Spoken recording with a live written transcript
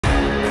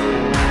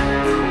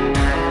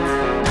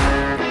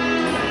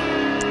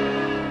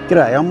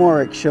G'day, I'm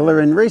Warwick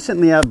Schiller, and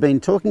recently I've been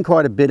talking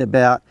quite a bit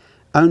about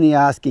only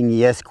asking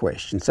yes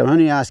questions. So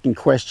only asking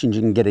questions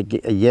you can get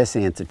a yes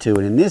answer to.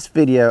 And in this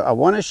video, I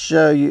want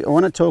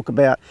to talk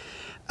about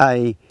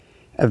a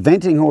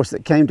eventing horse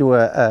that came to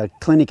a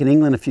clinic in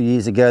England a few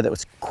years ago that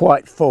was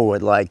quite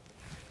forward, like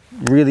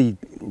really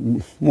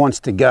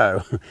wants to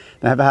go.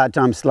 They have a hard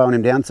time slowing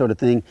him down, sort of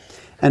thing.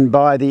 And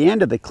by the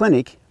end of the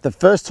clinic, the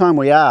first time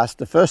we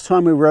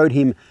rode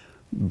him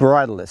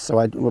bridleless.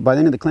 So by the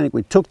end of the clinic,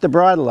 we took the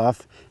bridle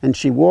off and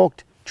she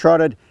walked,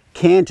 trotted,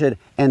 cantered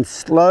and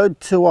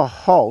slowed to a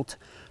halt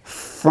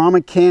from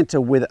a canter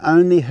with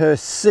only her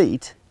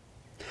seat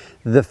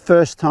the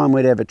first time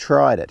we'd ever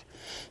tried it.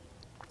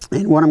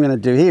 And what I'm going to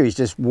do here is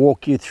just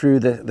walk you through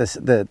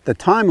the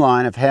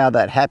timeline of how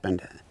that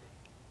happened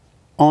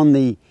on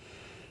the,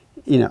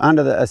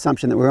 under the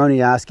assumption that we're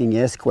only asking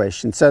yes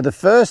questions. So the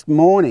first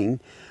morning,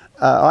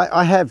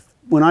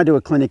 when I do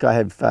a clinic, I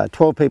have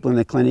 12 people in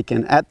the clinic,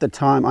 and at the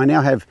time, I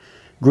now have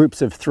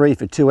groups of 3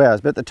 for 2 hours,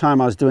 but at the time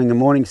I was doing a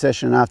morning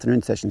session and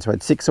afternoon session. So I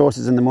had 6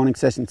 horses in the morning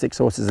session, 6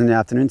 horses in the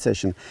afternoon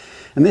session.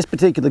 And this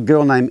particular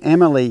girl named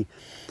Emily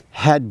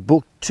had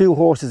booked 2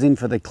 horses in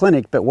for the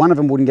clinic, but one of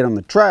them wouldn't get on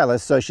the trailer,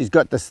 so she's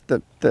got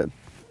the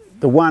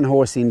one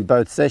horse in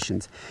both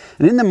sessions.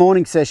 And in the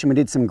morning session, we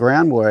did some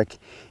groundwork,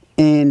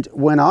 and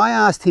when I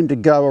asked him to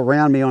go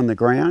around me on the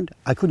ground,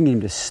 I couldn't get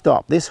him to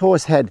stop. This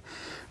horse had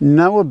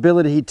no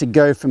ability to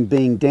go from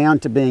being down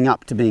to being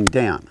up to being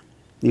down.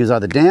 He was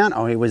either down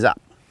or he was up,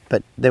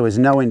 but there was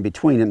no in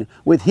between. And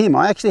with him,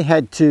 I actually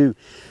had to,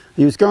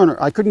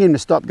 I couldn't get him to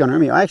stop going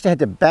around me. I actually had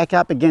to back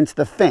up against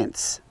the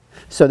fence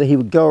so that he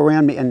would go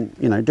around me and,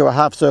 do a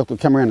half circle,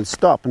 come around and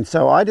stop. And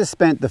so I just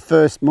spent the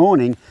first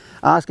morning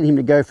asking him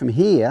to go from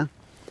here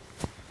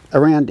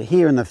around to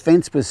here, and the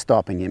fence was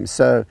stopping him.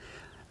 So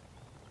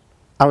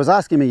I was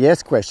asking him a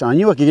yes question. I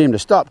knew I could get him to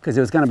stop because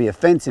there was going to be a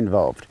fence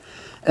involved.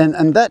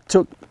 And that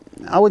took,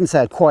 I wouldn't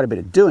say quite a bit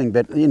of doing,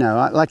 but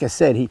like I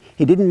said, he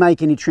didn't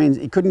make any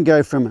he couldn't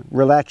go from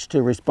relaxed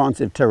to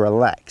responsive to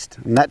relaxed.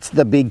 And that's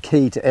the big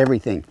key to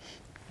everything.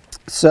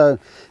 So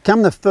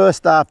come the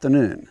first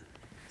afternoon,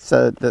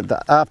 so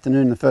the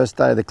afternoon, the first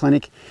day of the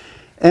clinic,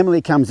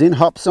 Emily comes in,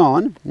 hops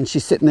on, and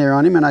she's sitting there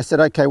on him, and I said,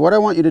 okay, what I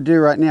want you to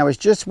do right now is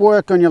just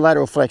work on your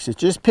lateral flexions.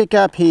 Just pick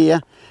up here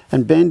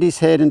and bend his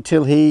head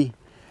until he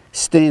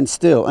stand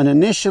still. And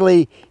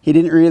initially he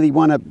didn't really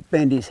want to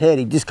bend his head,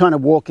 he'd just kind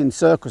of walk in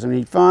circles, and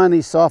he'd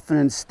finally soften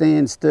and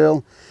stand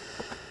still.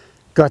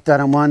 Got that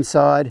on one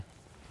side,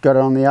 got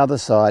it on the other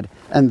side,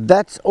 and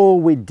that's all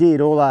we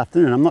did all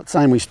afternoon. I'm not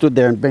saying we stood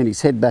there and bent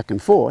his head back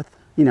and forth,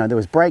 there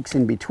was breaks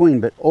in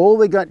between, but all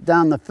we got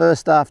done the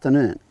first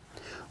afternoon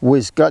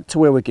was got to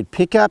where we could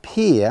pick up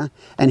here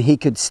and he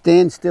could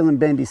stand still and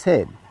bend his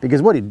head.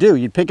 Because what he'd do,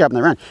 you'd pick up and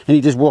around, and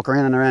he'd just walk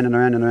around and around and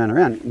around and around and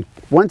around. And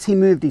once he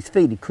moved his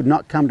feet, he could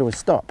not come to a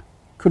stop.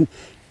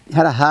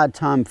 Had a hard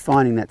time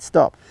finding that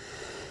stop.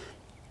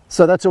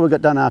 So that's all we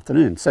got done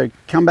afternoon. So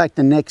come back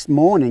the next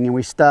morning and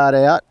we start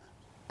out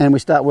and we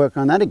start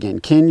working on that again.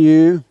 Can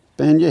you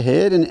bend your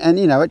head? And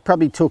it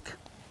probably took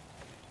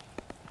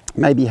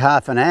maybe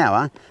half an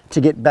hour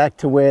to get back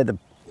to where the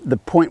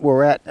point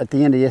we're at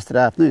the end of yesterday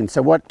afternoon.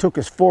 So what took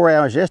us 4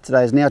 hours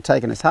yesterday has now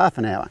taken us half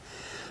an hour.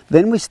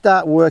 Then we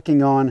start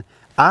working on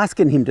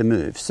asking him to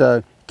move.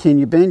 So can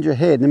you bend your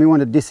head? And then we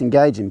want to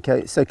disengage him.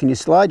 Okay? So can you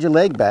slide your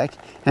leg back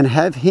and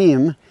have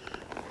him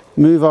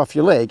move off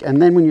your leg?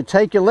 And then when you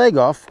take your leg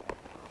off,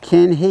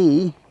 can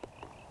he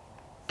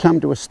come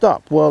to a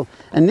stop? Well,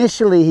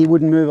 initially he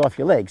wouldn't move off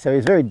your leg, so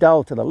he's very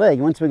dull to the leg.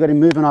 Once we got him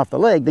moving off the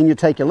leg, then you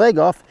take your leg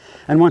off,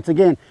 and once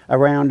again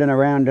around and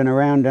around and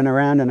around and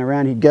around and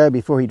around he'd go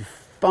before he'd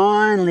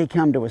finally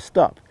come to a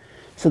stop.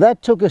 So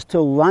that took us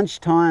till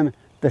lunchtime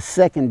the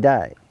second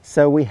day.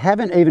 So we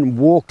haven't even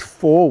walked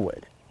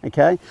forward.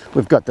 Okay,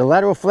 we've got the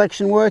lateral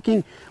flexion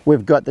working,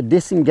 we've got the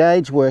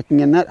disengage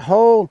working, and that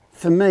whole,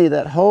 for me,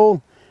 that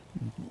whole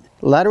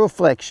lateral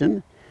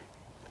flexion,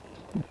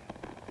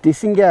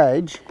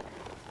 disengage,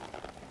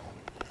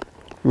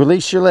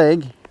 release your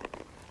leg,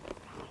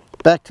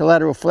 back to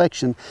lateral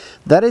flexion,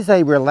 that is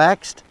a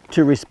relaxed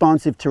to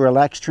responsive to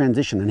relaxed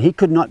transition, and he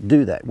could not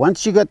do that.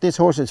 Once you got this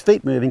horse's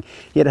feet moving,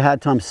 he had a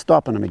hard time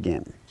stopping them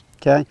again.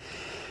 Okay,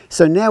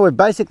 so now we've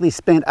basically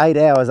spent 8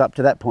 hours up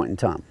to that point in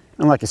time.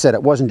 And like I said,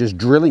 it wasn't just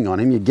drilling on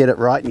him. You'd get it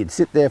right and you'd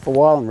sit there for a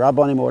while and rub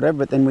on him or whatever,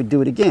 but then we'd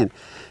do it again.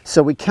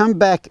 So we come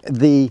back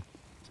the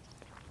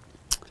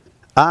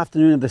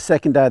afternoon of the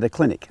second day of the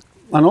clinic.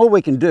 And all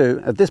we can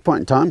do at this point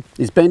in time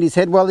is bend his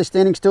head while he's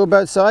standing still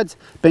both sides,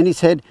 bend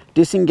his head,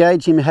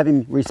 disengage him, have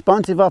him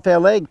responsive off our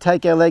leg,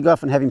 take our leg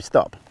off and have him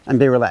stop and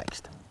be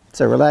relaxed.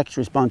 So relaxed,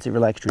 responsive,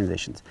 relaxed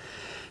transitions.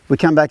 We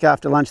come back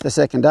after lunch the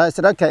second day. I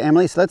said, okay,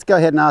 Emily, so let's go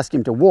ahead and ask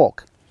him to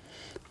walk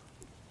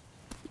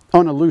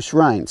on a loose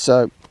rein.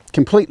 So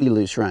completely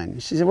loose rein.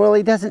 She said, well,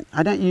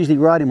 I don't usually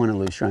ride him on a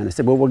loose rein. I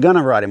said, well, we're going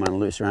to ride him on a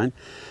loose rein.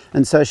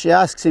 And so she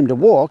asks him to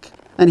walk,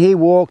 and he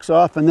walks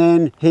off, and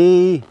then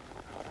he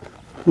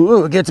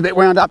gets a bit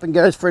wound up and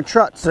goes for a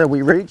trot. So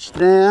we reach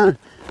down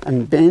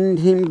and bend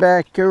him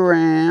back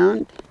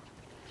around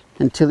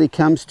until he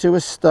comes to a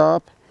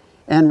stop.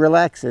 and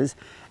relaxes.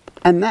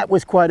 And that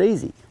was quite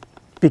easy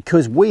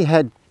because we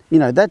had, you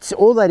know, that's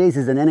all that is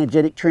an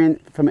energetic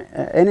from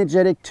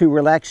energetic to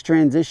relaxed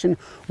transition.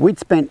 We'd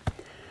spent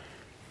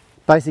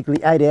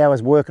basically 8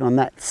 hours working on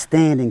that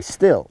standing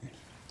still.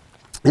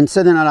 And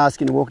so then I'd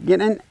ask him to walk again.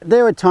 And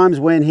there were times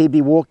when he'd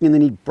be walking and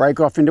then he'd break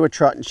off into a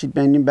trot and she'd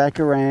bend him back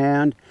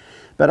around.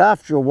 But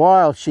after a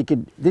while, she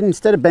could, then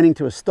instead of bending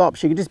to a stop,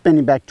 she could just bend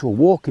him back to a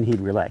walk and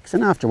he'd relax.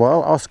 And after a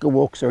while, Oscar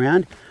walks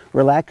around,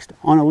 relaxed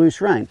on a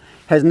loose rein.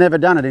 Has never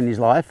done it in his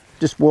life,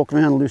 just walk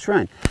around a loose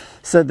rein.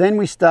 So then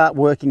we start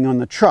working on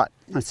the trot.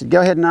 I said,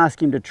 go ahead and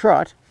ask him to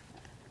trot.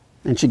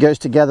 And she goes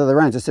to gather the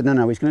reins. I said,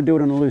 no, he's going to do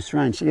it on a loose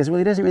rein. She goes, well,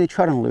 he doesn't really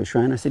trot on a loose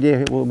rein. I said,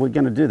 yeah, well, we're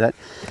going to do that.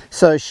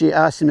 So she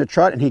asks him to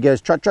trot, and he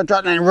goes, trot, trot,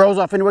 trot, and then rolls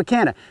off into a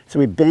canter. So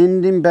we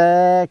bend him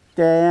back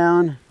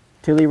down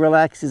till he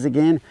relaxes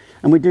again,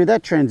 and we do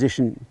that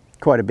transition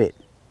quite a bit.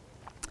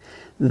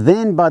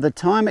 Then by the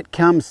time it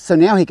comes, so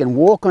now he can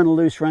walk on a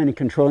loose rein and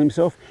control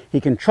himself. He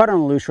can trot on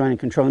a loose rein and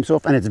control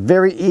himself, and it's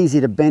very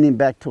easy to bend him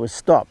back to a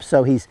stop.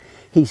 So he's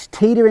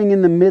teetering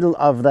in the middle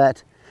of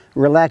that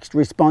relaxed,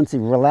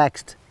 responsive,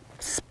 relaxed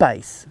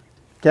space.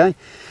 Okay,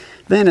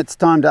 then it's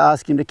time to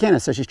ask him to canter.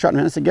 So she's trotting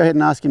around. I said, go ahead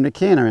and ask him to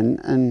canter,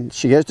 and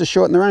she goes to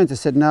shorten the reins. I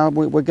said, no,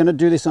 we're going to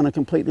do this on a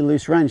completely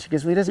loose rein. She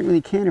goes, well, he doesn't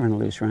really canter on a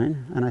loose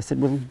rein. And I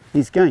said, well,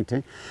 he's going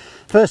to.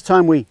 First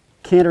time we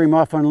canter him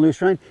off on a loose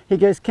rein, he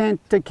goes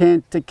canter,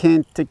 canter,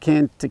 canter,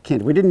 canter,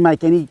 canter. We didn't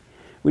make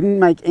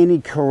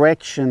any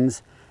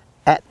corrections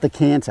at the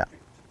canter.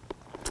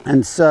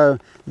 And so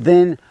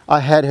then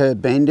I had her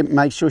bend him,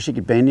 make sure she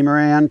could bend him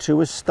around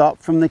to a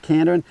stop from the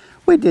canter, and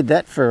we did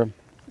that for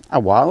a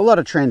while, a lot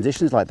of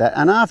transitions like that.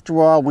 And after a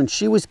while, when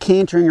she was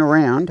cantering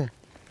around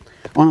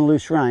on a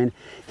loose rein,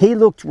 he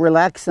looked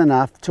relaxed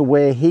enough to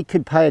where he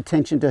could pay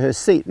attention to her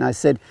seat. And I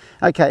said,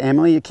 okay,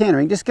 Emily, you're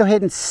cantering, just go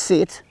ahead and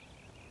sit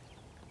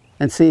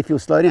and see if he'll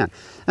slow down.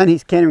 And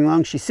he's cantering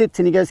along, she sits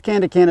and he goes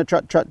canter, canter,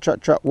 trot, trot,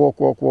 trot, trot, walk,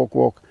 walk, walk,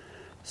 walk,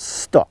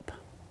 stop.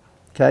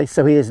 Okay,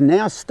 so he has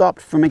now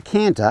stopped from a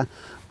canter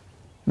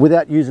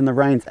without using the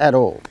reins at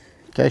all.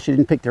 Okay, she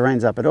didn't pick the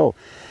reins up at all.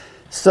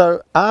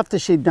 So after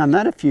she'd done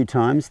that a few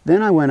times,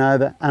 then I went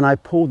over and I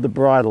pulled the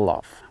bridle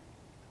off.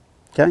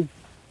 Okay,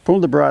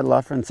 pulled the bridle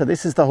off, and so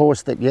this is the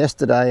horse that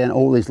yesterday and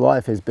all his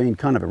life has been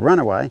kind of a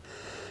runaway.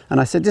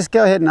 And I said, just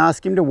go ahead and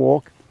ask him to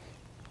walk.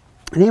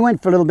 And he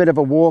went for a little bit of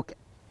a walk,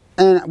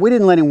 and we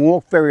didn't let him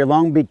walk very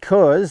long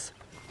because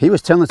he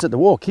was telling us at the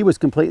walk he was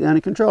completely under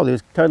control. He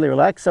was totally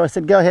relaxed. So I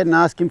said, go ahead and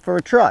ask him for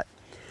a trot.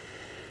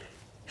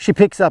 She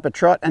picks up a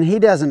trot, and he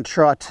doesn't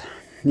trot,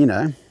 you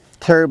know,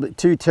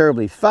 too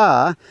terribly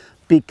far,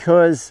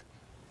 because,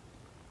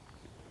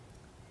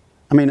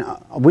 I mean,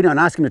 we don't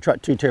ask him to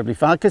trot too terribly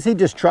far because he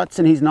just trots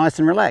and he's nice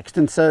and relaxed.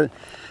 And so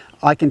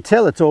I can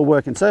tell it's all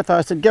working so far.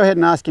 I said, go ahead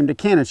and ask him to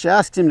canter. She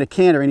asks him to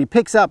canter, and he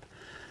picks up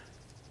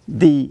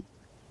the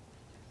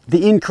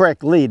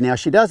incorrect lead. Now,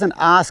 she doesn't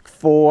ask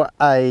for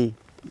a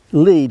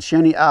lead, she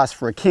only asks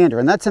for a canter.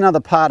 And that's another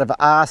part of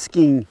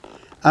asking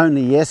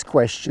only yes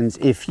questions.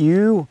 If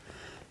you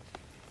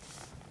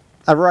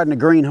are riding a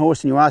green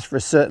horse and you ask for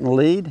a certain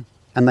lead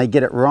and they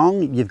get it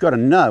wrong, you've got to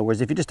know.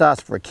 Whereas if you just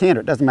ask for a canter,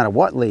 it doesn't matter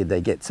what lead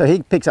they get. So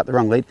he picks up the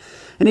wrong lead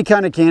and he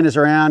kind of canters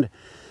around,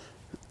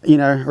 you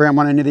know, around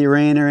one end of the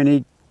arena, and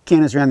he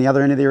canters around the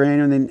other end of the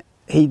arena, and then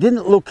he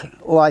didn't look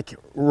like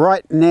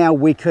right now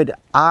we could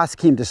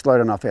ask him to slow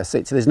down off our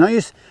seat. So there's no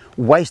use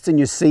wasting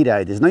your seat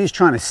aid. There's no use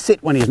trying to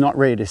sit when he's not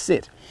ready to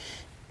sit,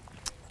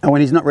 and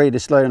when he's not ready to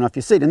slow down off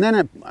your seat. And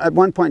then at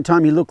one point in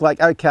time, he looked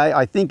like, okay,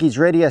 I think he's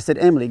ready. I said,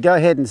 Emily, go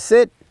ahead and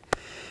sit.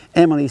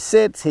 Emily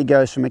sits. He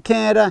goes from a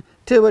canter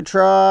to a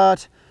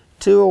trot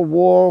to a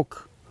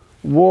walk,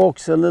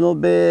 walks a little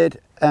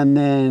bit, and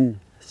then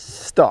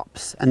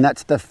stops. And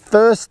that's the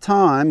first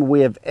time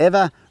we have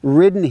ever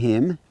ridden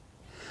him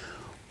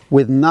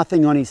with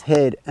nothing on his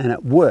head, and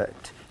it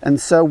worked. And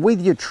so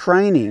with your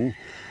training,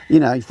 you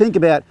know, think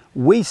about,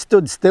 we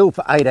stood still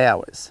for 8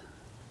 hours.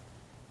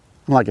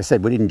 Like I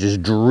said, we didn't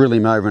just drill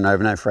him over and over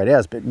and over for 8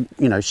 hours, but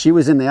you know, she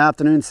was in the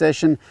afternoon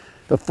session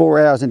for 4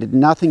 hours and did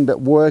nothing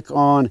but work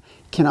on,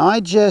 can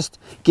I just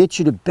get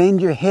you to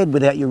bend your head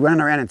without you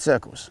running around in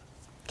circles,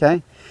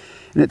 okay?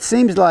 And it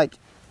seems like,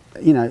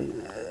 you know,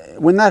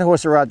 when that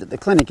horse arrived at the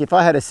clinic, if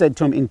I had said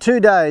to him, in 2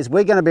 days,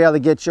 we're going to be able to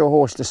get your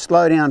horse to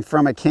slow down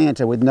from a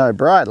canter with no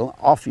bridle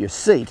off your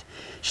seat,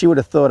 she would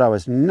have thought I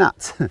was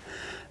nuts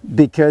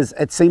because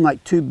it seemed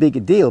like too big a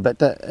deal.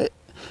 But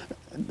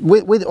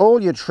with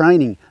all your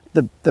training,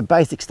 the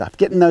basic stuff,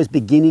 getting those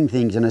beginning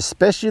things, and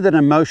especially that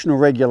emotional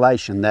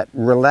regulation, that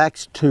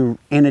relaxed to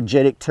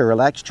energetic to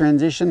relaxed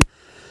transition,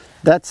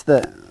 that's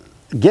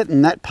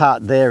getting that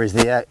part there is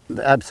the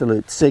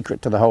absolute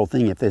secret to the whole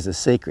thing, if there's a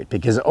secret,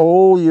 because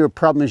all your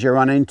problems you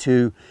run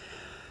into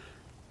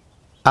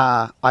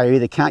are, I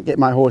either can't get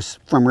my horse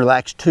from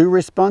relaxed to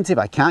responsive,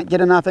 I can't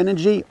get enough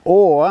energy,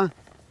 or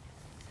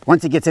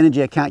once it gets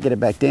energy, I can't get it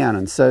back down.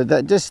 And so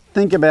just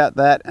think about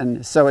that.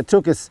 And so it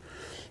took us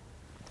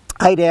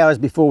 8 hours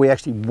before we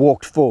actually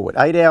walked forward,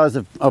 8 hours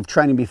of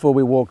training before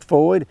we walked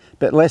forward,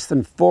 but less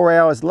than 4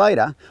 hours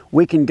later,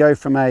 we can go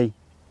from a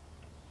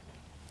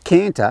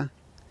canter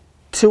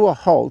to a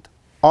halt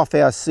off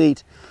our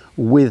seat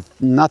with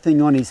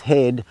nothing on his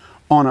head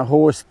on a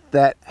horse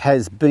that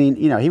has been,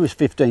 you know, he was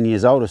 15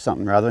 years old or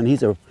something or other, and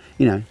he's a,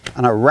 you know,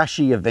 on a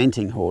rushy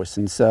eventing horse.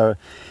 And so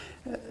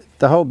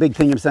the whole big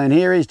thing I'm saying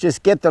here is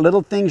just get the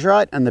little things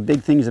right and the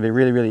big things will be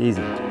really, really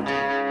easy.